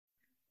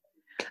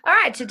All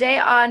right, today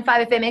on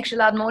 5FM Extra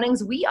Loud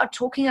Mornings, we are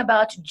talking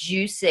about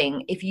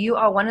juicing. If you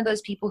are one of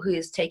those people who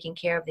is taking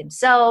care of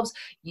themselves,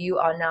 you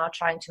are now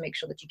trying to make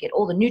sure that you get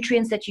all the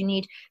nutrients that you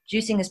need,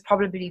 juicing has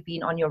probably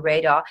been on your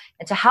radar.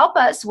 And to help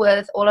us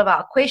with all of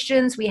our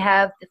questions, we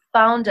have the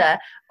founder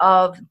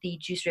of the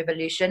Juice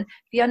Revolution,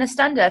 Fiona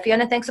Stander.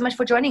 Fiona, thanks so much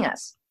for joining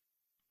us.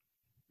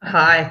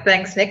 Hi,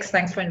 thanks, Nix.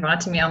 Thanks for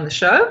inviting me on the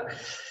show.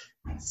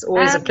 It's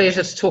always a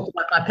pleasure to talk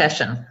about my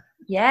passion.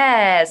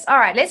 Yes. All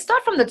right. Let's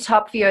start from the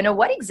top, Fiona.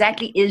 What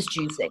exactly is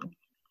juicing?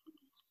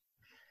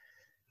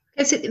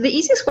 Okay, so the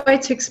easiest way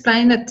to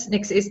explain it,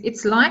 Nix, is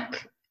it's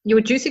like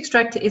your juice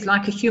extractor is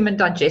like a human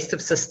digestive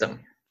system.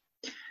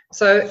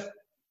 So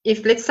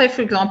if, let's say,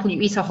 for example,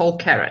 you eat a whole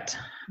carrot,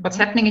 what's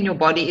happening in your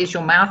body is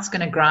your mouth's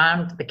going to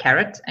grind the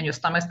carrot and your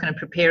stomach's going to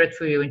prepare it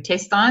for your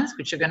intestines,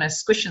 which are going to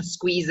squish and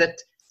squeeze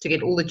it to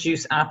get all the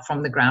juice out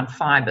from the ground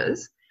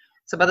fibers.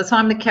 So by the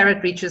time the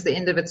carrot reaches the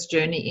end of its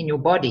journey in your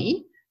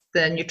body,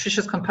 the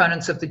nutritious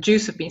components of the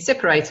juice have been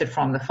separated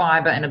from the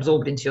fiber and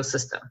absorbed into your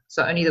system.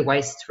 So only the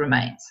waste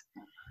remains.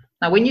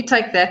 Now, when you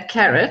take that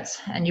carrot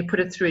and you put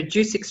it through a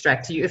juice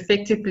extractor, you're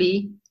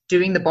effectively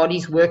doing the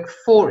body's work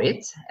for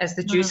it as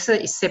the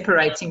juicer is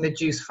separating the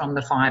juice from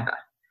the fiber.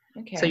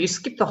 Okay. So you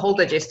skip the whole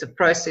digestive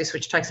process,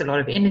 which takes a lot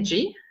of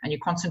energy, and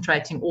you're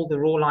concentrating all the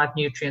raw live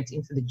nutrients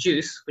into the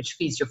juice, which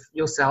feeds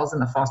your cells in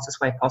the fastest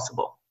way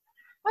possible.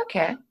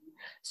 Okay.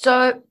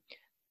 So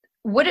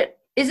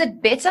is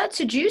it better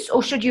to juice,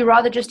 or should you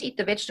rather just eat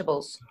the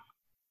vegetables?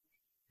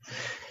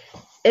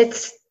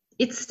 It's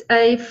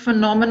a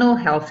phenomenal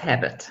health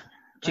habit,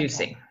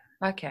 juicing.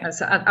 Okay.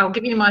 So I'll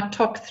give you my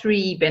top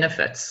 3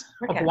 benefits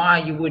of why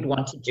you would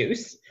want to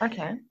juice.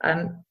 Okay.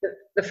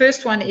 The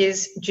first one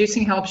is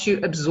juicing helps you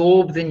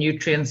absorb the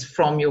nutrients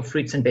from your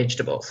fruits and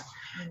vegetables.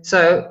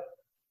 So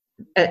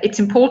it's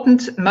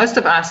important. Most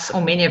of us,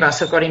 or many of us,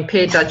 have got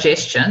impaired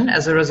digestion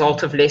as a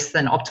result of less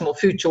than optimal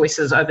food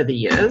choices over the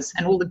years,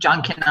 and all the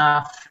junk in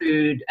our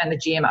food and the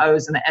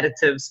GMOs and the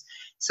additives.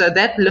 So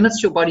that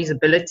limits your body's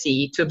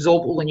ability to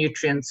absorb all the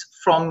nutrients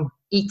from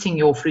eating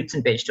your fruits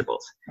and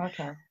vegetables.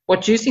 Okay.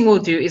 What juicing will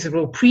do is it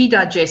will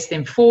pre-digest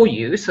them for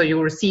you, so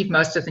you'll receive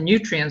most of the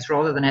nutrients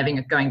rather than having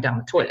it going down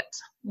the toilet.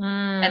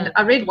 And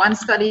I read one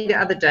study the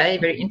other day,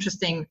 very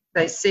interesting.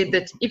 They said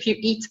that if you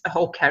eat a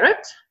whole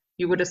carrot,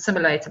 you would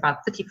assimilate about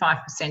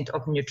 35%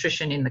 of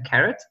nutrition in the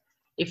carrot.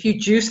 If you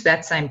juice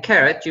that same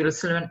carrot, you'll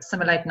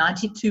assimilate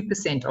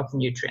 92% of the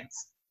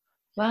nutrients.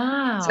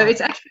 Wow. So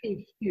it's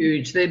actually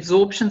huge. The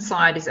absorption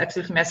side is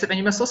absolutely massive. And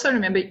you must also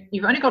remember,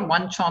 you've only got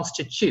one chance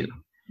to chew.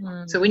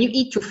 So when you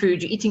eat your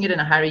food, you're eating it in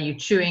a hurry, you're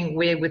chewing,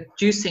 where with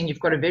juicing, you've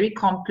got a very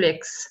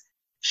complex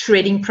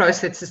shredding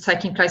process that's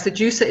taking place. The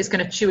juicer is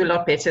going to chew a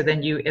lot better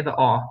than you ever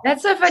are.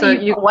 That's so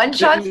funny. So one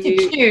chance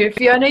to chew.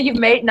 Fiona, you've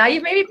made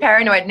me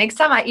paranoid. Next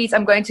time I eat,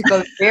 I'm going to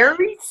go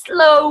very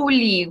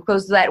slowly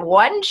because that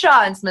one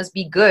chance must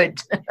be good.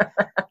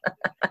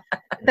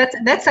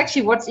 That's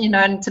actually what's,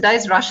 in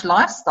today's rush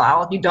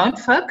lifestyle, you don't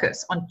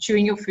focus on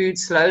chewing your food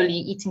slowly,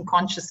 eating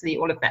consciously,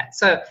 all of that.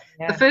 So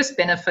the first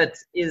benefit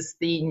is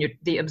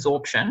the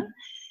absorption.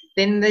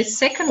 Then the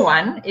second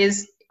one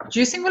is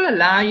juicing will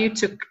allow you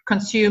to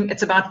consume,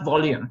 it's about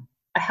volume,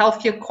 a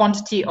healthier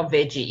quantity of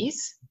veggies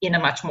in a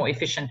much more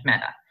efficient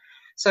manner.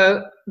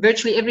 So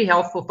virtually every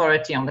health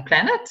authority on the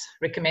planet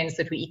recommends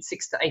that we eat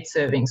 6 to 8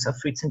 servings of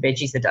fruits and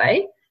veggies a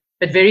day,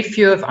 but very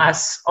few of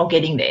us are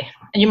getting there.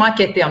 And you might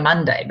get there on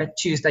Monday, but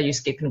Tuesday you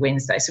skip and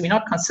Wednesday. So we're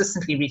not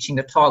consistently reaching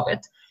the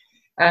target.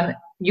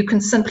 You can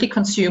simply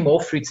consume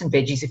more fruits and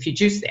veggies if you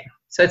juice them.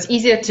 So it's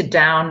easier to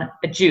down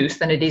a juice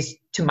than it is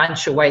to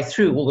munch your way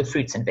through all the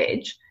fruits and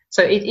veg.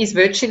 So it is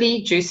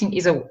juicing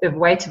is a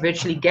way to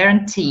virtually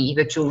guarantee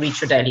that you'll reach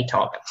your daily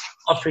target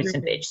of fruits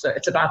and veg. So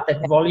it's about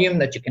that volume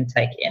that you can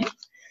take in.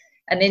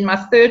 And then my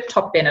third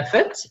top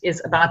benefit is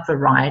about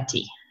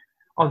variety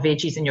of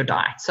veggies in your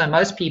diet. So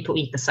most people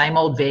eat the same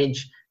old veg,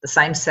 the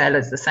same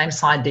salads, the same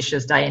side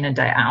dishes day in and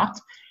day out.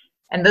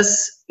 And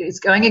this is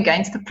going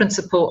against the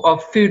principle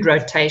of food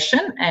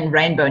rotation and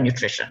rainbow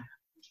nutrition.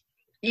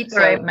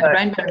 Rainbow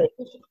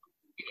nutrition.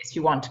 Yes,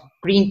 you want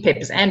green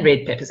peppers and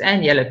red peppers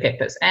and yellow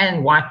peppers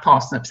and white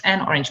parsnips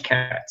and orange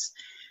carrots.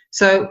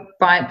 So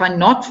by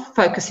not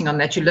focusing on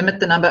that, you limit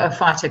the number of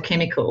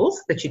phytochemicals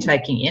that you're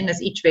taking in,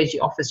 as each veggie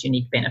offers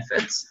unique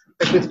benefits.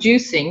 But with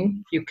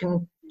juicing, you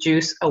can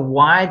juice a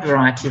wide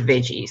variety of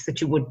veggies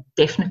that you would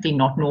definitely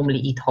not normally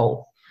eat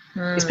whole,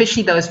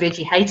 especially those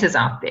veggie haters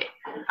out there.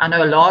 I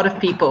know a lot of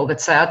people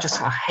that say,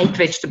 I hate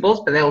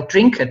vegetables, but they'll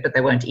drink it, but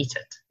they won't eat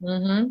it.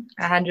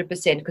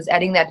 100%, because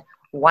adding that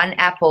one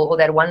apple or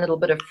that one little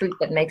bit of fruit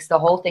that makes the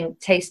whole thing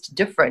taste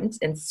different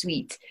and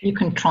sweet. You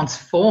can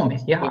transform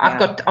it. Yeah. I've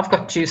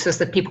got juices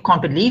that people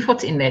can't believe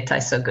what's in there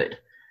tastes so good.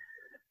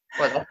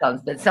 Well,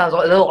 that sounds a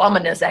little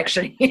ominous,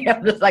 actually.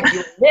 I'm just like,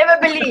 you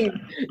never believe.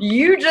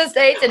 You just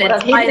ate an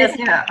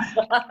entire.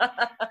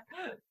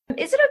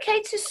 Is it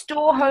okay to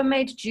store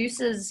homemade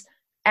juices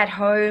at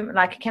home?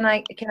 Like, can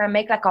I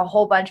make like a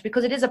whole bunch?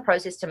 Because it is a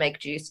process to make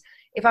juice.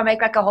 If I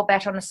make like a whole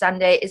batch on a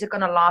Sunday, is it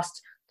going to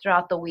last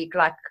throughout the week?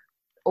 Like,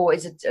 or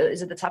is it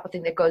the type of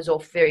thing that goes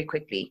off very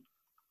quickly?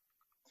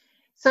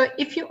 So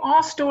if you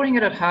are storing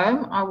it at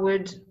home, I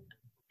would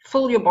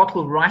fill your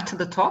bottle right to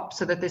the top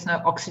so that there's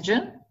no oxygen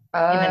in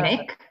the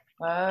neck.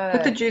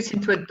 Put the juice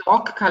into a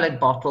dark colored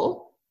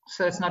bottle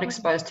so it's not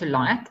exposed to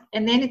light.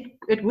 And then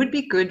it would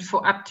be good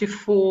for up to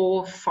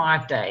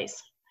 4-5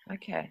 days.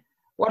 Okay.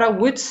 What I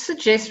would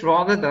suggest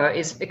rather, though,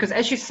 is because,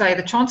 as you say,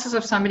 the chances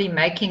of somebody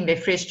making their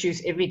fresh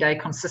juice every day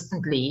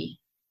consistently,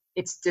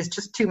 there's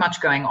just too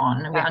much going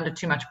on and we're under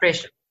too much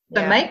pressure.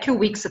 So make your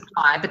week's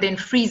supply, but then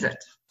freeze it.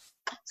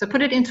 So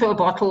put it into a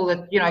bottle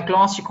that, a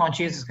glass you can't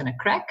use is going to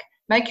crack.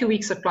 Make your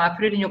week's supply,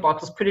 put it in your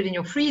bottles, put it in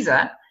your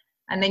freezer,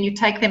 and then you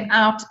take them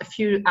out a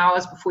few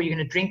hours before you're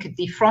going to drink it,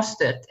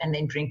 defrost it, and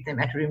then drink them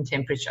at room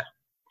temperature.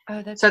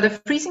 So the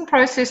freezing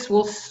process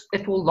will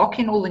lock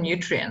in all the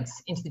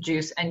nutrients into the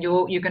juice, and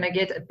you're going to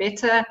get a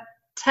better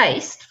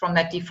taste from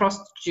that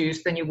defrosted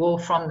juice than you will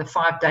from the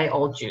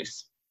 5-day-old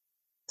juice.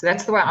 So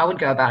that's the way I would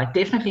go about it.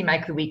 Definitely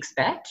make the week's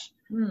batch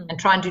and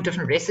try and do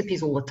different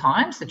recipes all the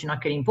time so that you're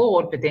not getting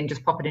bored, but then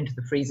just pop it into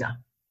the freezer.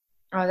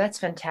 Oh, that's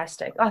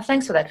fantastic. Oh,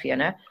 thanks for that,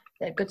 Fiona.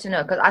 Good to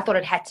know, because I thought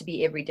it had to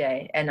be every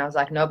day, and I was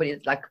like,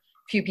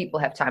 few people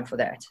have time for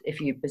that if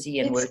you're busy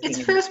and working.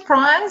 It's first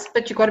prize,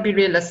 but you've got to be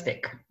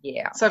realistic.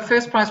 Yeah. So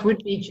first prize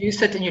would be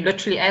juice it, and you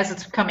literally, as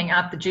it's coming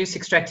out, the juice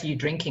extractor, you're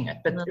drinking it.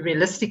 But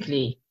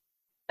realistically,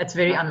 it's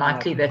very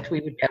unlikely that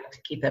we would be able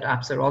to keep that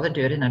up. So rather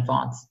do it in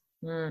advance.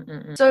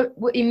 So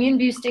immune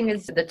boosting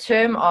is the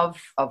term of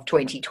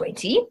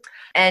 2020,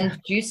 and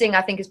juicing,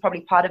 I think, is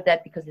probably part of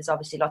that because there's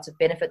obviously lots of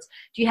benefits.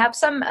 Do you have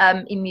some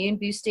immune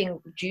boosting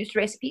juice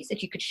recipes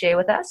that you could share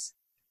with us?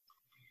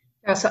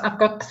 Yeah, so I've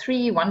got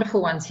 3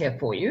 wonderful ones here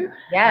for you.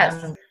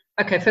 Yes.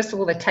 Okay, first of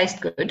all, they taste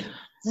good.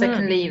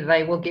 Secondly,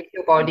 they will give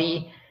your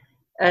body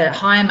a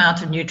high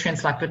amount of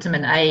nutrients like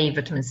vitamin A,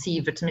 vitamin C,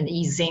 vitamin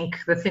E, zinc,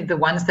 the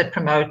ones that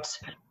promote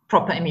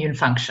proper immune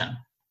function,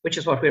 which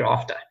is what we're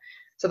after.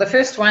 So the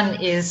first one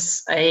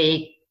is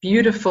a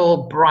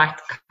beautiful, bright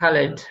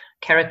colored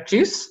carrot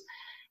juice.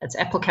 It's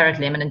apple, carrot,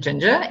 lemon, and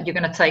ginger. You're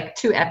going to take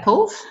 2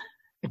 apples,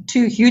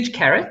 2 huge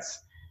carrots,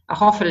 a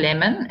half a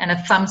lemon, and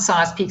a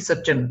thumb-sized piece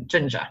of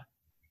ginger.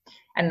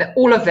 And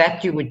all of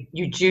that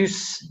you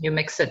juice, you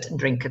mix it and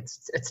drink it.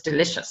 It's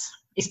delicious,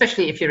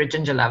 especially if you're a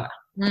ginger lover.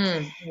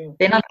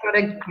 Then I've got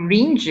a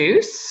green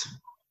juice.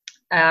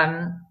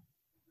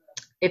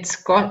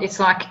 It's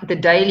like the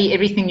daily,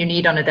 everything you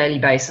need on a daily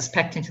basis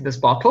packed into this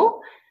bottle.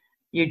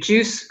 You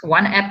juice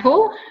 1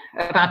 apple,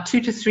 about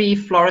 2 to 3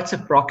 florets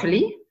of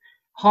broccoli,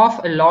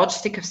 half a large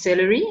stick of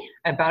celery,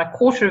 about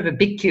 1/4 of a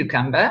big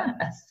cucumber,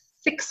 a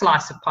thick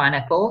slice of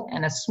pineapple,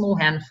 and a small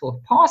handful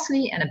of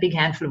parsley, and a big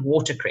handful of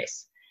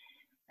watercress.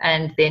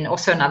 And then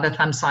also another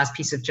thumb-sized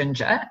piece of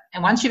ginger.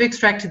 And once you've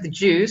extracted the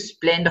juice,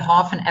 blend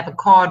half an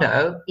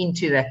avocado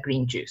into that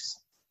green juice.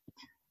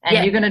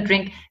 And you're going to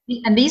drink,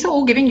 and these are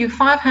all giving you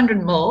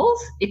 500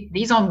 mils.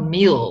 These are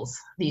meals,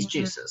 these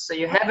juices. So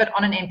you have it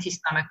on an empty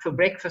stomach for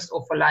breakfast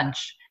or for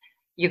lunch.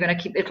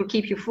 It'll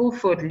keep you full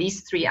for at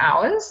least 3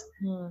 hours.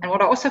 And what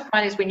I also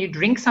find is when you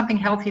drink something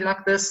healthy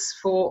like this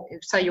for,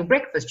 say, your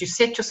breakfast, you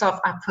set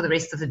yourself up for the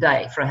rest of the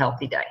day for a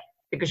healthy day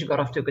because you got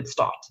off to a good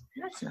start.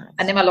 That's nice.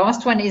 And then my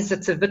last one is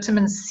it's a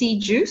vitamin C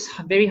juice,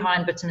 very high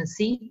in vitamin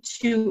C,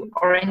 2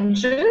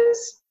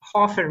 oranges,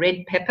 half a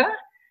red pepper,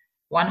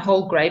 1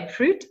 whole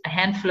grapefruit, a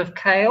handful of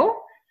kale,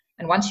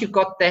 and once you've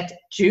got that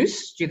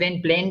juice, you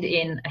then blend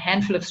in a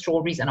handful of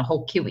strawberries and a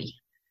whole kiwi.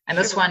 And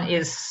this one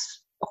is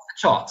off the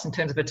charts in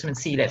terms of vitamin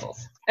C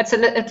levels. It's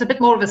a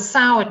bit more of a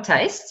sour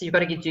taste, so you've got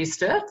to get used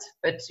to it.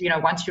 But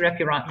once you wrap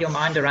your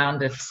mind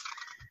around it,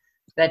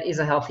 that is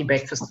a healthy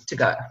breakfast to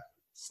go.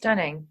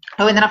 Stunning.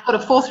 Oh, and then I've got a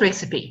 4th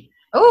recipe.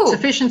 Oh,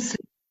 sufficient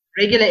sleep,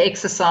 regular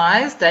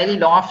exercise, daily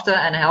laughter,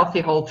 and a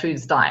healthy whole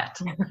foods diet.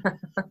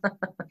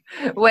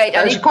 Wait,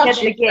 I need to hear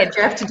that again. What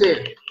you have to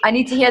do. I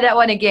need to hear that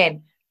one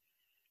again.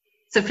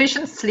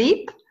 Sufficient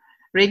sleep,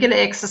 regular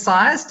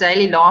exercise,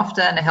 daily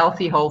laughter, and a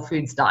healthy whole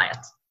foods diet.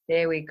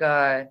 There we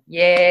go.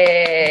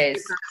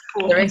 Yes.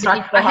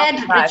 I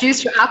had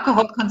reduced your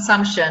alcohol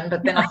consumption,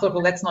 but then I thought,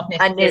 well, that's not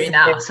necessary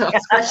now. So I'll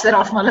scratch that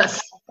off my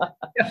list.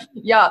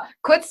 Yeah.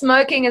 Quit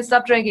smoking and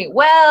stop drinking.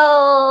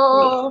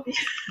 Well,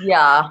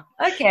 yeah.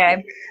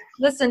 Okay.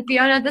 Listen,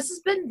 Fiona, this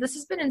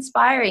has been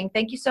inspiring.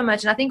 Thank you so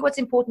much. And I think what's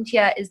important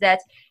here is that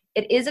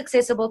it is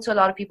accessible to a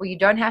lot of people. You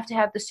don't have to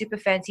have the super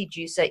fancy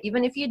juicer.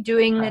 Even if you're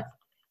doing it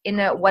in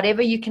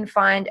whatever you can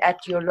find at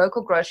your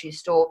local grocery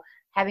store,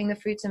 having the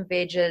fruits and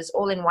veggies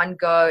all in one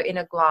go in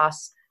a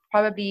glass,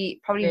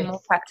 probably more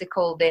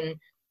practical than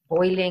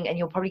boiling, and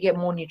you'll probably get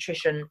more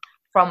nutrition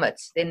from it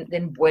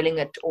than boiling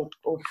it or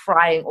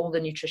frying all the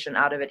nutrition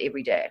out of it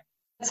every day.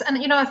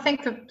 And I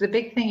think the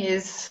big thing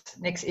is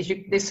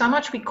there's so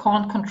much we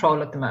can't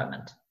control at the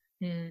moment.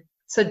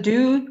 So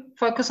do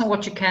focus on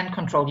what you can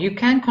control. You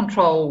can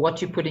control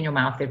what you put in your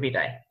mouth every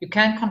day. You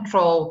can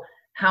control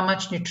how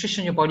much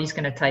nutrition your body's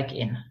going to take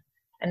in.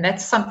 And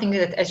that's something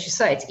that, as you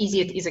say, it's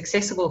easy, it is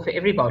accessible for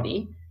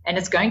everybody, and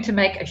it's going to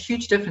make a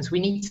huge difference. We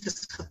need to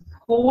support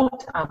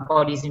support our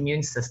body's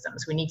immune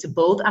systems. We need to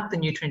build up the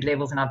nutrient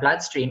levels in our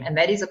bloodstream, and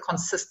that is a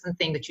consistent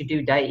thing that you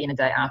do day in and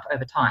day out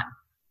over time.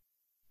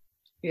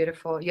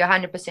 Beautiful. You're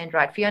 100%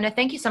 right. Fiona,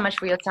 thank you so much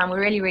for your time. We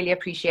really, really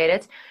appreciate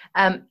it.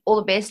 All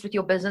the best with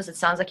your business. It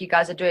sounds like you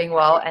guys are doing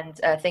well, and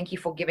thank you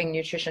for giving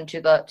nutrition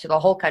to the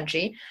whole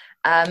country.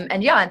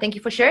 And thank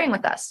you for sharing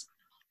with us.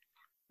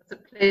 It's a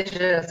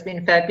pleasure. It's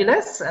been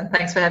fabulous, and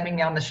thanks for having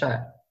me on the show.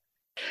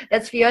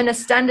 That's Fiona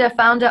Stander,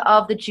 founder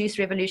of the Juice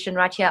Revolution,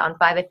 right here on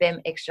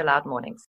 5FM Extra Loud Mornings.